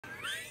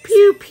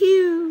Pew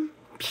pew.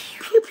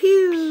 Pew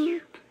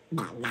pew.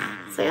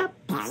 Zap.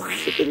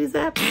 Zippity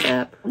zap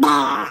zap.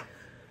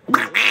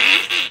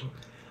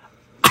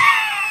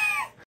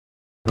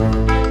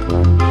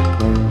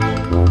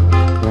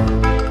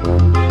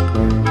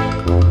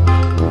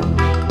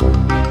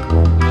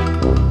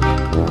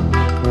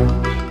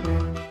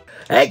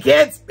 Hey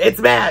kids, it's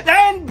Madge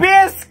and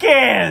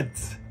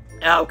Bisket!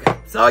 Okay,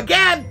 so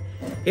again,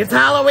 it's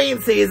Halloween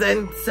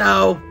season,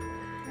 so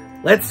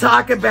let's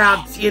talk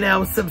about, you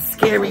know, some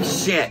scary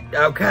shit,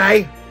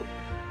 okay?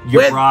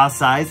 Your bra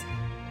size?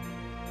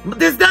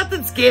 There's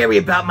nothing scary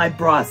about my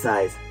bra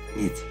size.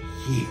 It's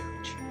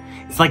huge.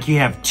 It's like you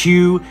have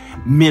 2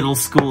 middle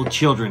school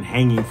children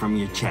hanging from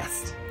your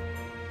chest.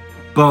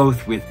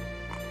 Both with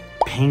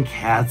pink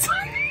hats on.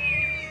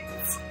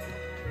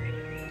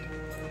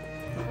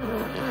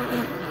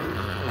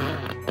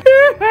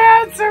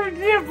 Hats or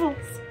nipples.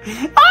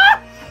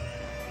 Ah!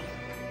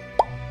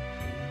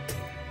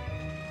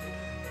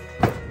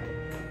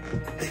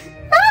 There's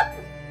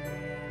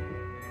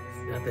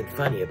nothing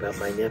funny about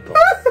my nipples.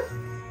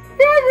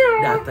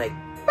 Nothing.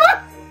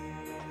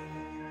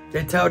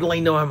 They're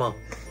totally normal. No,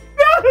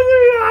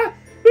 they're not.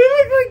 They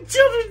look like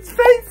children's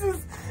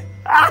faces.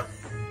 Ah.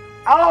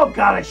 Oh,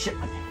 God, I shit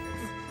my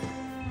pants.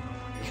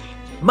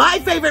 My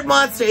favorite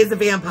monster is a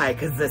vampire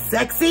because they're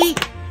sexy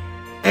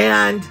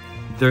and...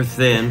 they're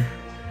thin.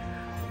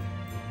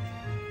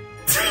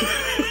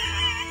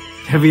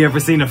 Have you ever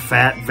seen a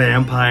fat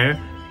vampire?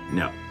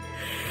 No.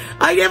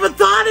 I never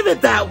thought of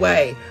it that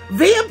way.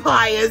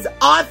 Vampires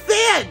are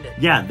thin.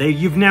 Yeah,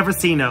 you've never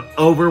seen an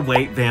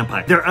overweight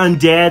vampire. They're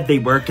undead, they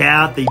work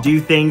out, they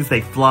do things,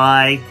 they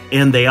fly,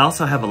 and they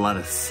also have a lot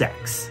of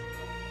sex.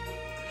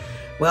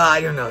 Well, I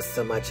don't know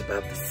so much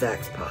about the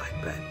sex part,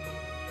 but...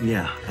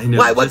 yeah, I know.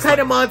 Why, what kind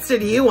of monster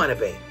do you want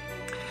to be?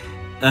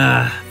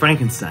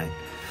 Frankenstein.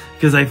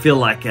 Because I feel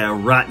like a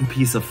rotten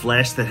piece of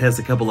flesh that has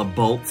a couple of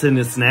bolts in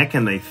its neck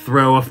and they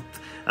throw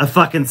a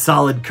fucking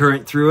solid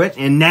current through it.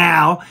 And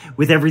now,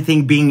 with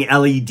everything being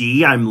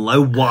LED, I'm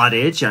low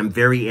wattage, I'm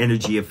very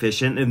energy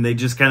efficient, and they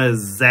just kind of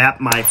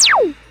zap my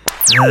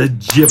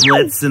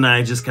giblets and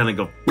I just kind of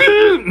go,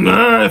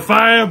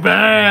 fire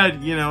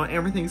bad, you know,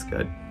 everything's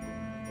good.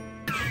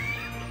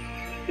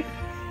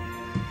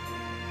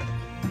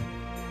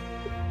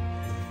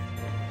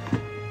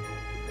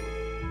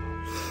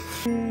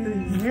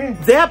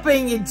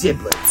 Zapping your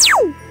giblets.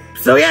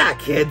 So yeah,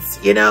 kids,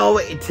 you know,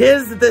 it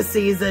is the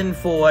season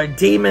for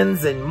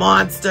demons and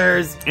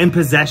monsters. And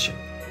possession.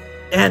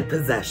 And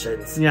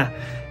possessions. Yeah,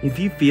 if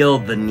you feel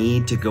the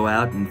need to go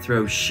out and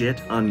throw shit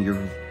on your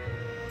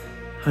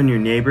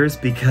neighbors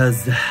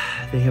because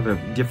they have a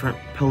different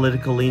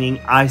political leaning,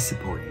 I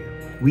support you.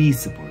 We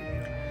support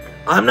you.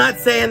 I'm not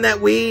saying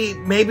that we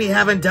maybe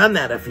haven't done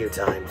that a few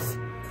times.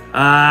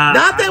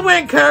 Not that we're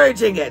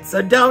encouraging it,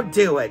 so don't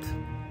do it.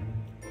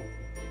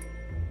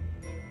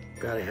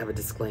 Gotta have a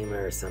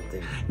disclaimer or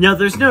something. No,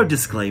 there's no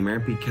disclaimer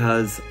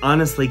because,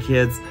 honestly,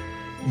 kids,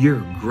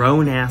 you're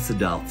grown-ass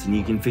adults and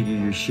you can figure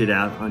your shit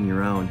out on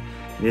your own.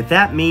 And if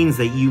that means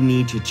that you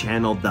need to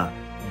channel the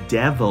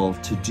devil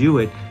to do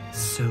it,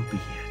 so be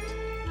it.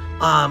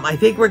 I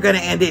think we're gonna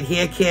end it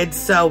here, kids,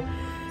 so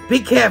be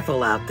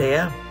careful out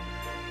there.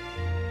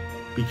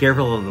 Be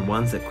careful of the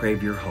ones that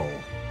crave your whole.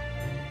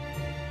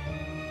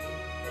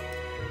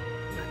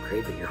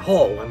 Craving your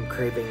whole, I'm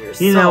craving your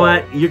soul. You know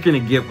what? You're gonna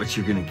get what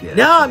you're gonna get.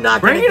 No, I'm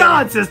not gonna Bring it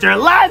on, sister!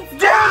 Let's do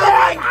it!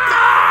 I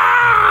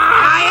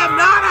am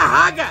not a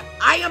hugger!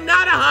 I am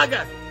not a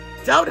hugger!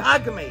 Don't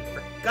hug me,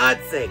 for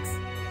God's sakes.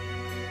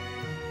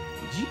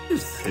 Did you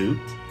just poot?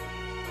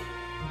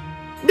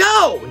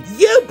 No!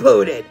 You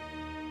pooted!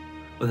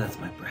 Well, that's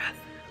my breath.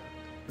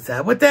 Is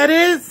that what that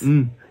is?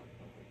 Mm.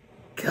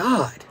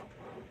 God.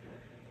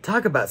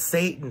 Talk about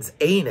Satan's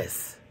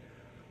anus.